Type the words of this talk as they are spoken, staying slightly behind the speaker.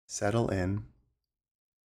Settle in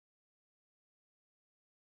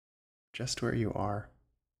just where you are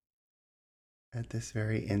at this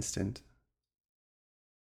very instant,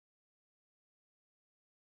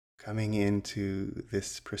 coming into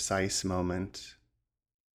this precise moment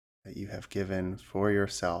that you have given for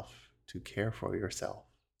yourself to care for yourself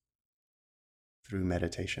through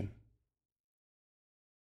meditation.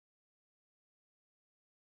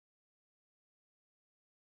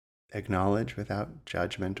 Acknowledge without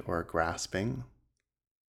judgment or grasping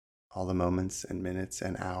all the moments and minutes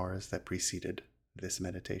and hours that preceded this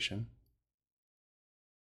meditation.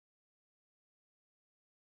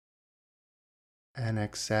 And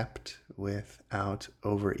accept without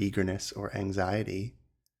over-eagerness or anxiety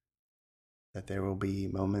that there will be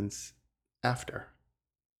moments after.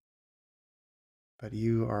 But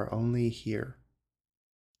you are only here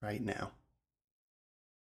right now.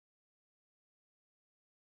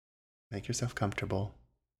 Make yourself comfortable.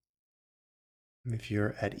 If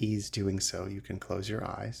you're at ease doing so, you can close your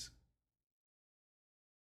eyes.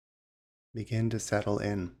 Begin to settle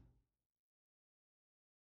in.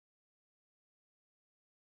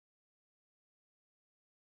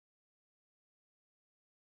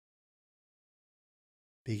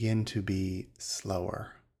 Begin to be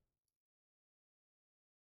slower,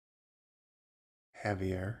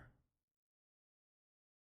 heavier,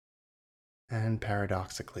 and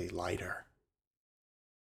paradoxically lighter.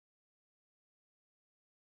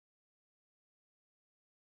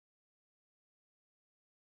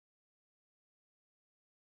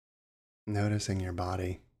 Noticing your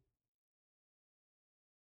body,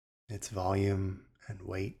 its volume and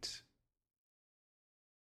weight,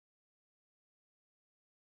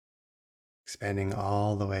 expanding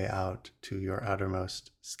all the way out to your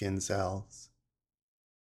outermost skin cells,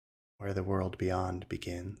 where the world beyond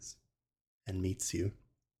begins and meets you.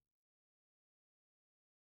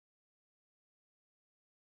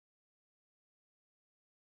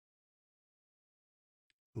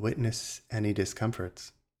 Witness any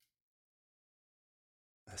discomforts,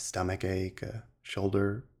 a stomach ache, a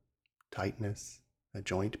shoulder tightness, a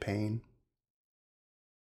joint pain.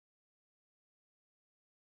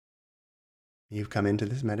 You've come into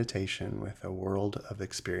this meditation with a world of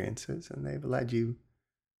experiences, and they've led you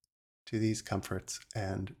to these comforts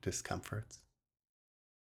and discomforts.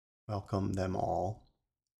 Welcome them all.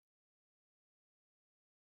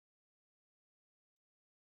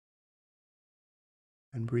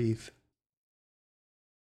 And breathe.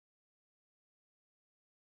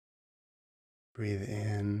 Breathe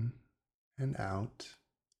in and out.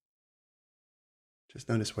 Just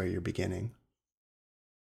notice where you're beginning.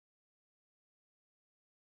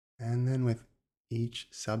 And then with each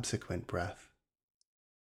subsequent breath,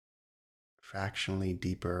 fractionally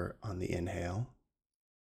deeper on the inhale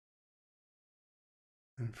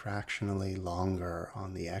and fractionally longer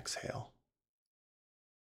on the exhale,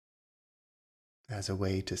 as a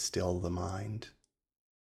way to still the mind.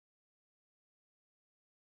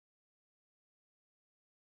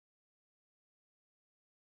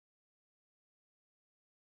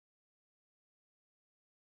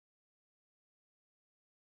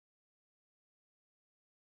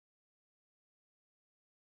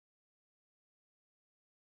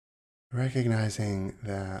 Recognizing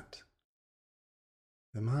that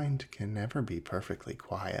the mind can never be perfectly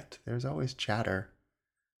quiet. There's always chatter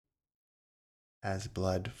as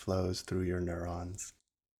blood flows through your neurons.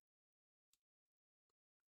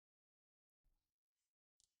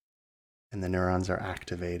 And the neurons are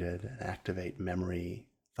activated and activate memory,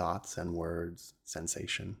 thoughts, and words,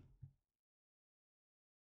 sensation.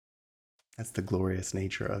 That's the glorious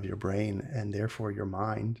nature of your brain and therefore your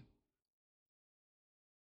mind.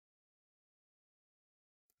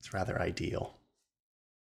 It's rather ideal.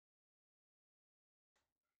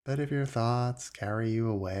 But if your thoughts carry you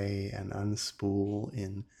away and unspool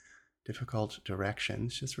in difficult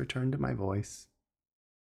directions, just return to my voice.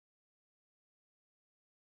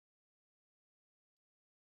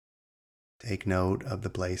 Take note of the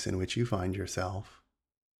place in which you find yourself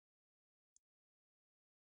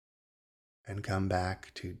and come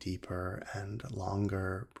back to deeper and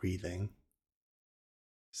longer breathing,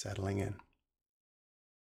 settling in.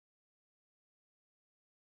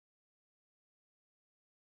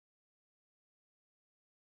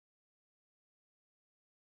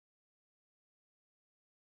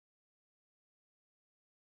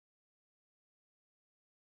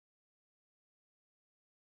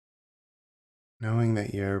 Knowing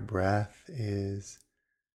that your breath is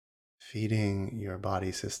feeding your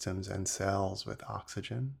body systems and cells with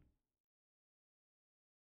oxygen.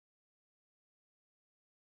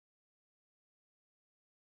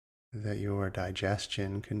 that your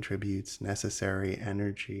digestion contributes necessary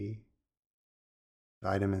energy,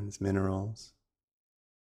 vitamins, minerals,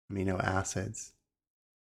 amino acids,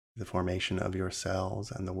 the formation of your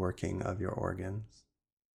cells and the working of your organs.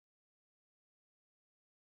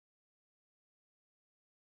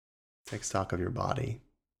 Take stock of your body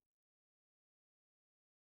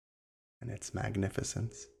and its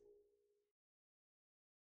magnificence.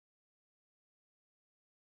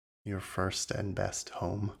 Your first and best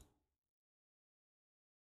home.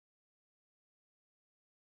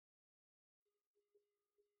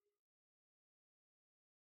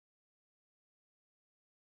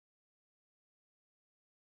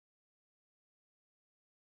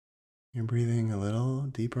 You're breathing a little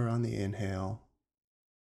deeper on the inhale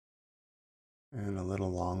and a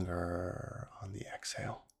little longer on the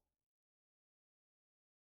exhale.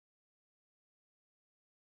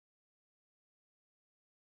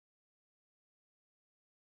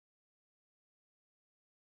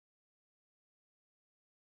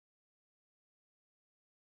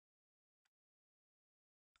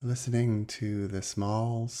 Listening to the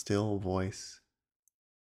small, still voice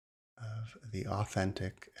of the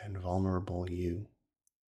authentic and vulnerable you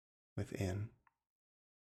within.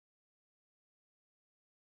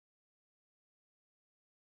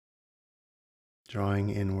 Drawing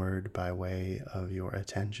inward by way of your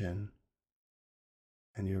attention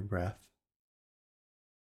and your breath.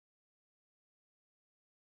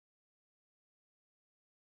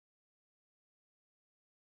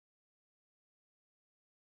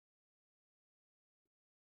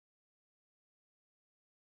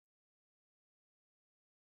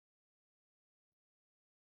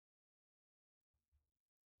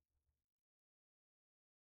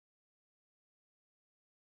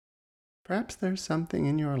 Perhaps there's something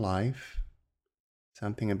in your life,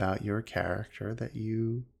 something about your character that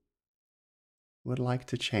you would like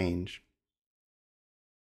to change.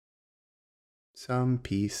 Some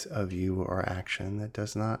piece of you or action that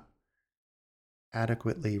does not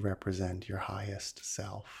adequately represent your highest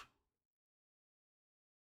self.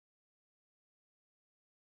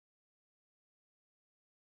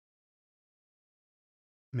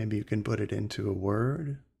 Maybe you can put it into a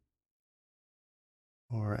word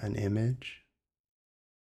or an image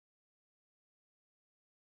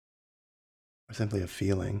or simply a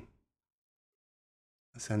feeling,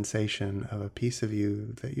 a sensation of a piece of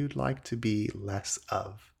you that you'd like to be less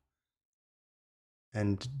of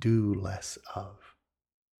and do less of.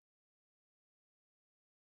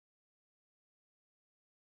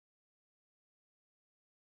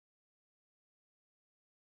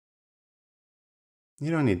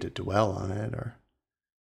 You don't need to dwell on it or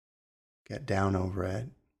get down over it.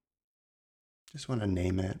 Just want to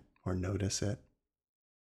name it or notice it.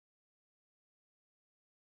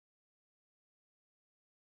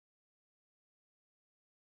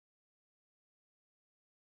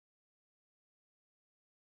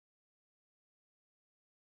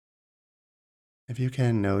 If you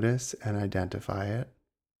can notice and identify it,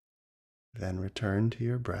 then return to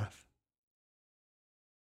your breath.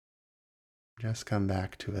 Just come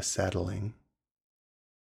back to a settling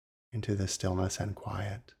into the stillness and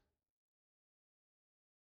quiet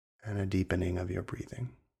and a deepening of your breathing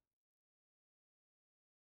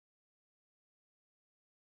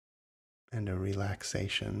and a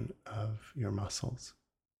relaxation of your muscles.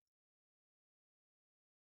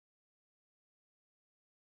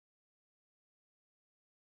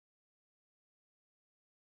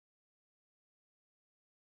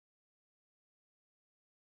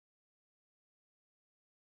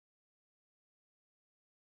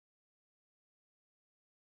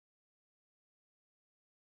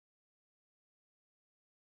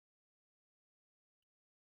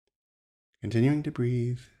 Continuing to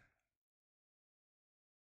breathe,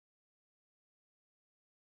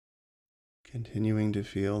 continuing to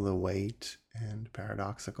feel the weight and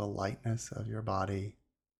paradoxical lightness of your body.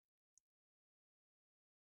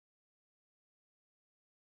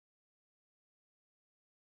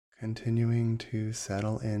 Continuing to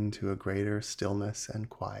settle into a greater stillness and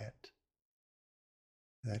quiet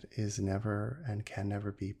that is never and can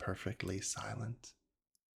never be perfectly silent.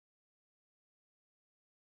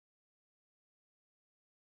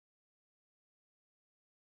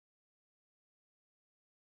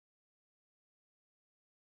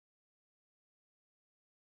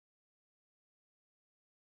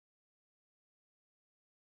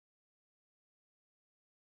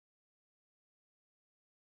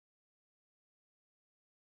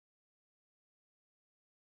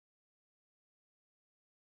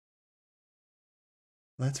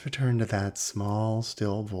 Let's return to that small,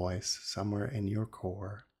 still voice somewhere in your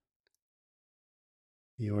core.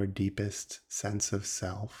 your deepest sense of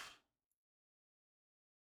self.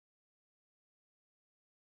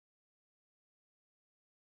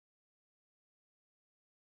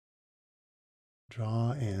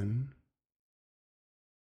 Draw in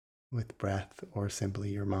with breath or simply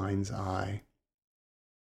your mind's eye.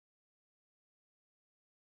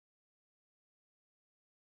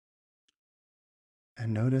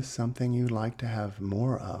 And notice something you'd like to have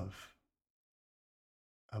more of,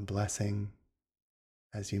 a blessing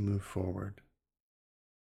as you move forward.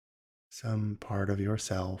 Some part of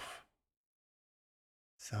yourself,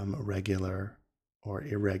 some regular or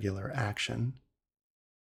irregular action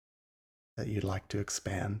that you'd like to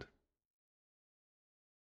expand.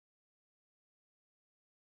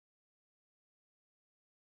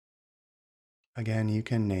 Again, you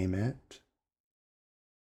can name it,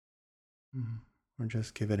 or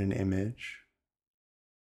just give it an image,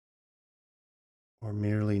 or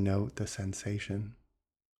merely note the sensation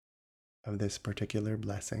of this particular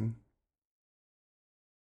blessing.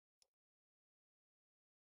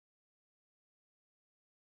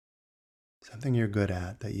 Something you're good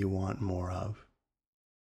at that you want more of.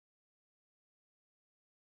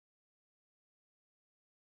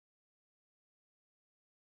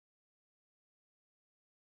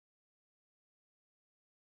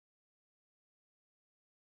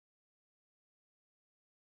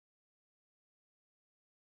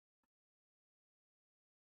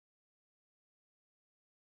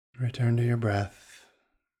 Return to your breath.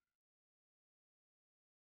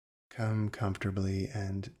 Come comfortably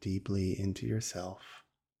and deeply into yourself,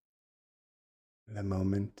 the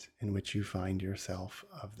moment in which you find yourself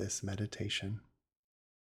of this meditation.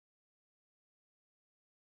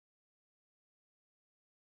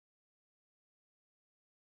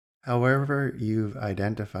 However, you've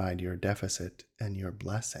identified your deficit and your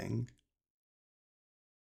blessing,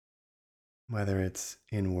 whether it's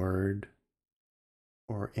in word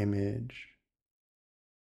or image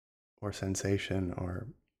or sensation or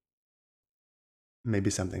maybe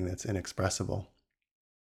something that's inexpressible.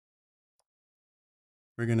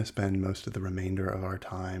 We're going to spend most of the remainder of our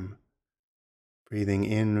time breathing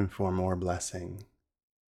in for more blessing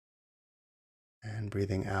and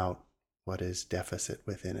breathing out what is deficit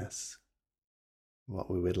within us,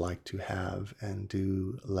 what we would like to have and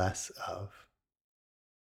do less of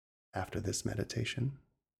after this meditation.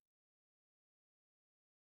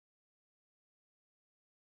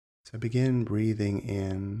 So begin breathing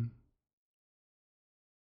in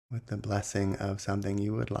with the blessing of something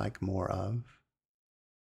you would like more of,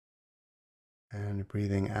 and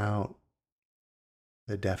breathing out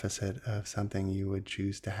the deficit of something you would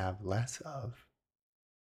choose to have less of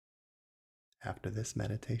after this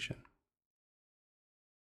meditation.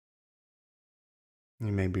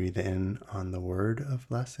 You may breathe in on the word of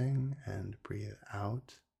blessing and breathe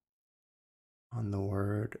out on the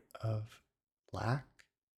word of lack,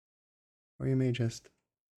 or you may just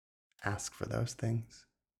ask for those things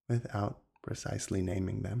without precisely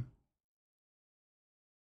naming them.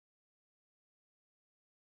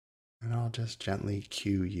 And I'll just gently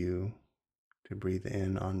cue you to breathe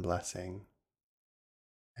in on blessing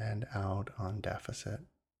and out on deficit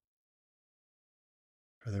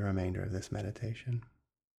for the remainder of this meditation.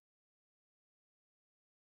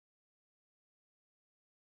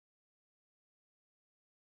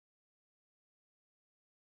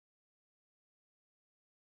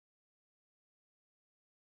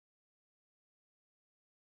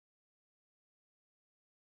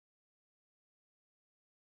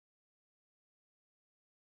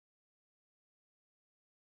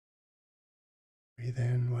 Breathe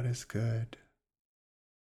in what is good.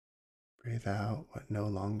 Breathe out what no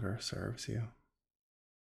longer serves you.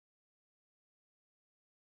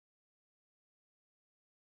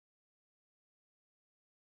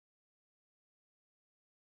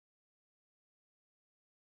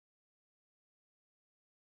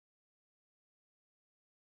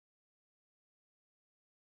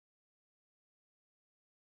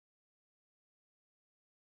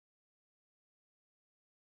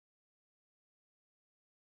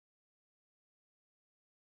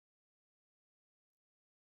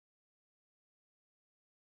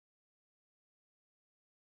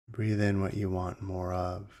 Breathe in what you want more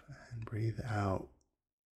of, and breathe out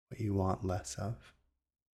what you want less of.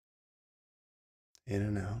 In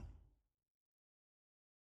and out.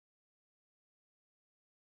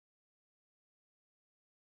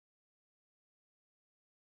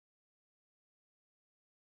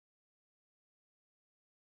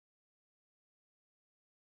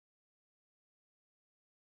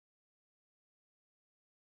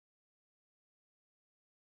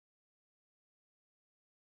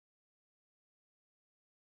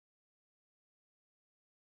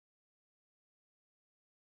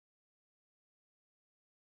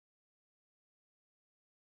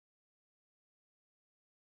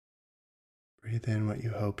 Breathe in what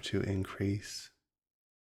you hope to increase,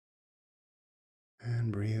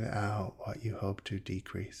 and breathe out what you hope to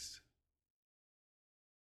decrease.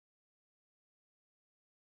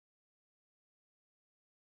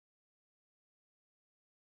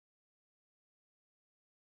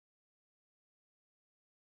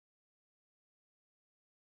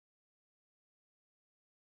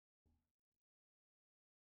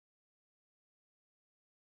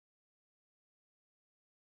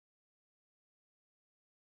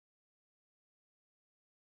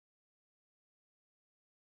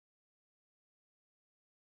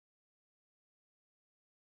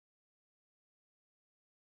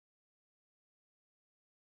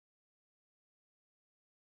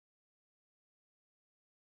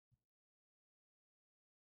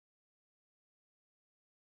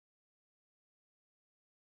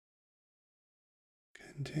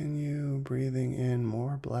 Continue breathing in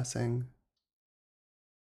more blessing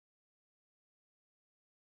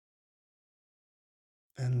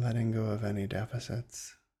and letting go of any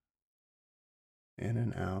deficits in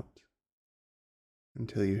and out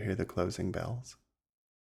until you hear the closing bells.